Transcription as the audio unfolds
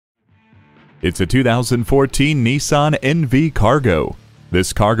It's a 2014 Nissan NV Cargo.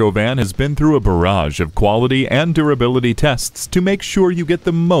 This cargo van has been through a barrage of quality and durability tests to make sure you get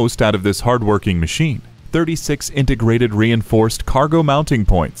the most out of this hardworking machine. 36 integrated reinforced cargo mounting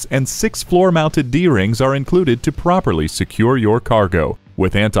points and 6 floor-mounted D-rings are included to properly secure your cargo.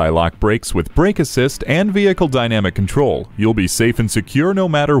 With anti-lock brakes with brake assist and vehicle dynamic control, you'll be safe and secure no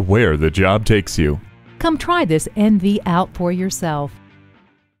matter where the job takes you. Come try this NV out for yourself.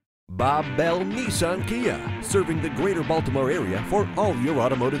 Bob Bell Nissan Kia, serving the greater Baltimore area for all your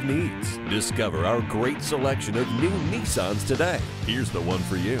automotive needs. Discover our great selection of new Nissans today. Here's the one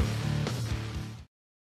for you.